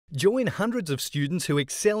Join hundreds of students who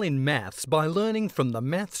excel in maths by learning from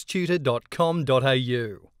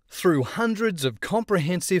themathstutor.com.au. Through hundreds of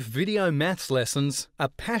comprehensive video maths lessons, a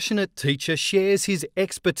passionate teacher shares his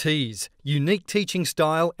expertise, unique teaching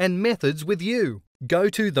style and methods with you. Go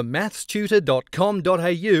to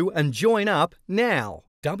themathstutor.com.au and join up now.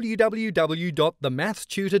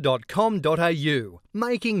 www.themathstutor.com.au.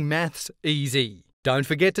 Making maths easy. Don't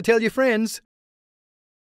forget to tell your friends.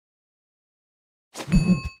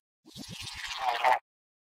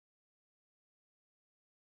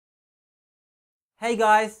 Hey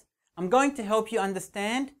guys, I'm going to help you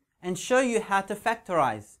understand and show you how to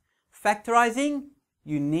factorize. Factorizing,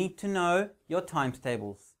 you need to know your times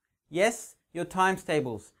tables. Yes, your times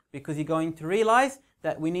tables, because you're going to realize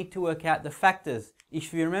that we need to work out the factors.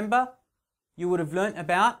 If you remember, you would have learnt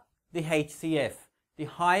about the HCF, the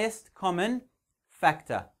highest common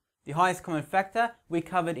factor. The highest common factor we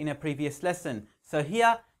covered in a previous lesson. So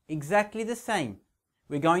here, exactly the same.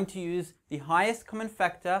 We're going to use the highest common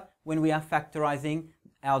factor when we are factorizing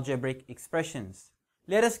algebraic expressions.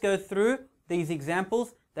 Let us go through these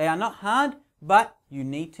examples. They are not hard, but you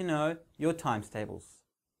need to know your times tables.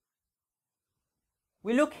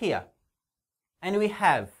 We look here and we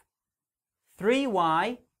have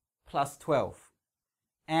 3y plus 12.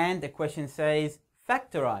 And the question says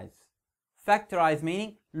factorize. Factorize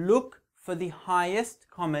meaning look for the highest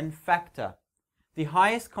common factor. The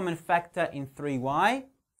highest common factor in 3y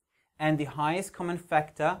and the highest common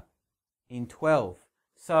factor in 12.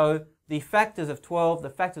 So the factors of 12, the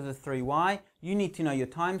factors of 3y, you need to know your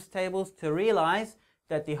times tables to realize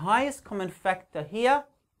that the highest common factor here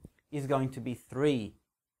is going to be 3.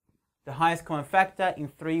 The highest common factor in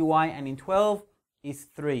 3y and in 12 is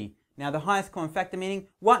 3. Now the highest common factor meaning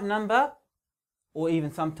what number, or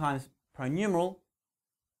even sometimes pronumeral,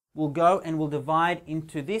 will go and will divide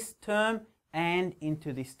into this term and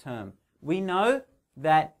into this term. We know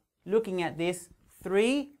that looking at this,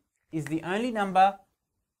 3 is the only number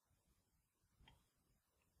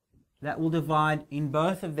that will divide in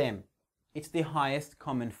both of them. It's the highest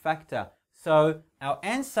common factor. So our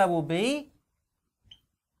answer will be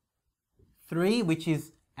 3, which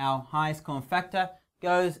is our highest common factor,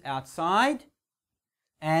 goes outside,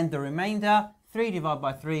 and the remainder, 3 divided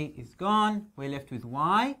by 3 is gone. We're left with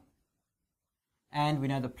y. And we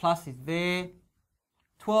know the plus is there.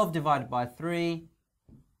 12 divided by 3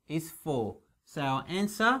 is 4. So our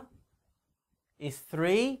answer is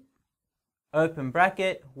 3, open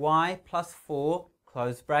bracket, y plus 4,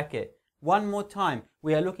 close bracket. One more time,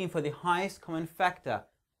 we are looking for the highest common factor.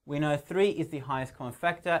 We know 3 is the highest common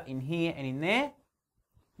factor in here and in there.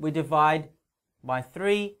 We divide by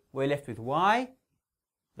 3, we're left with y,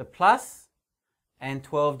 the plus, and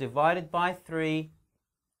 12 divided by 3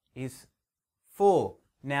 is 4.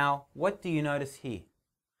 Now, what do you notice here?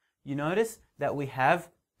 You notice that we have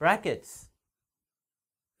brackets.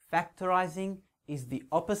 Factorizing is the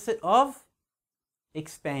opposite of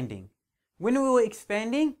expanding. When we were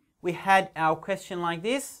expanding, we had our question like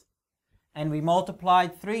this, and we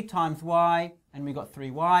multiplied 3 times y, and we got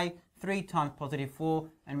 3y, 3 times positive 4,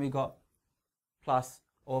 and we got plus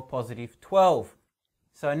or positive 12.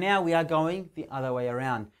 So now we are going the other way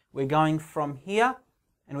around. We're going from here,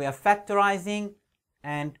 and we are factorizing,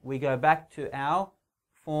 and we go back to our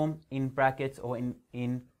form in brackets, or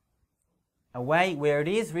in a way where it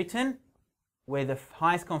is written, where the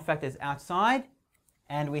highest common factor is outside,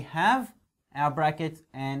 and we have our brackets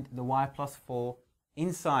and the y plus 4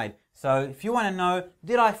 inside. So if you want to know,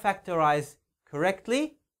 did I factorize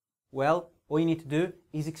correctly? Well, all you need to do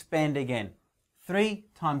is expand again. 3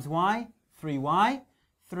 times y, 3y,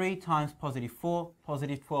 3 times positive 4,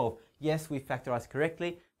 positive 12. Yes, we factorized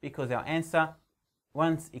correctly because our answer,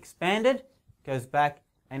 once expanded, goes back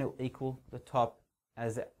and it will equal the top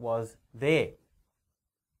as it was there.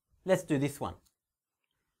 Let's do this one.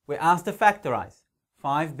 We're asked to factorize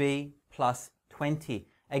 5b plus 20.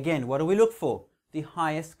 Again, what do we look for? The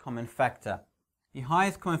highest common factor. The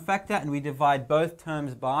highest common factor, and we divide both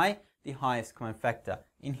terms by the highest common factor.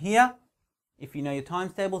 In here, if you know your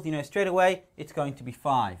times tables, you know straight away it's going to be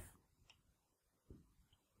 5.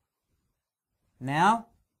 Now,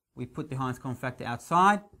 we put the highest common factor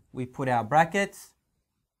outside, we put our brackets.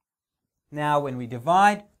 Now when we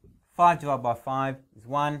divide, 5 divided by 5 is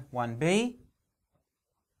 1, 1b.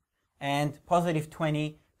 And positive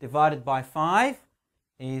 20 divided by 5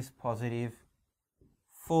 is positive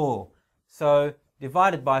 4. So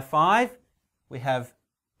divided by 5, we have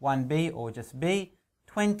 1b or just b.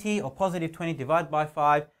 20 or positive 20 divided by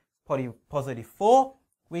 5, positive 4.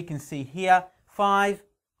 We can see here 5,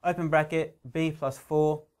 open bracket, b plus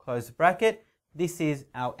 4, close bracket. This is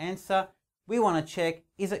our answer, we want to check,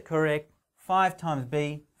 is it correct? 5 times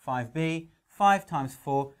b, 5b, 5 times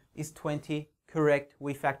 4 is 20. Correct.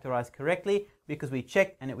 We factorized correctly because we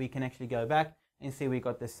checked, and we can actually go back and see we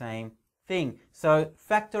got the same thing. So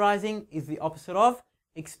factorizing is the opposite of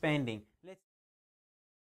expanding.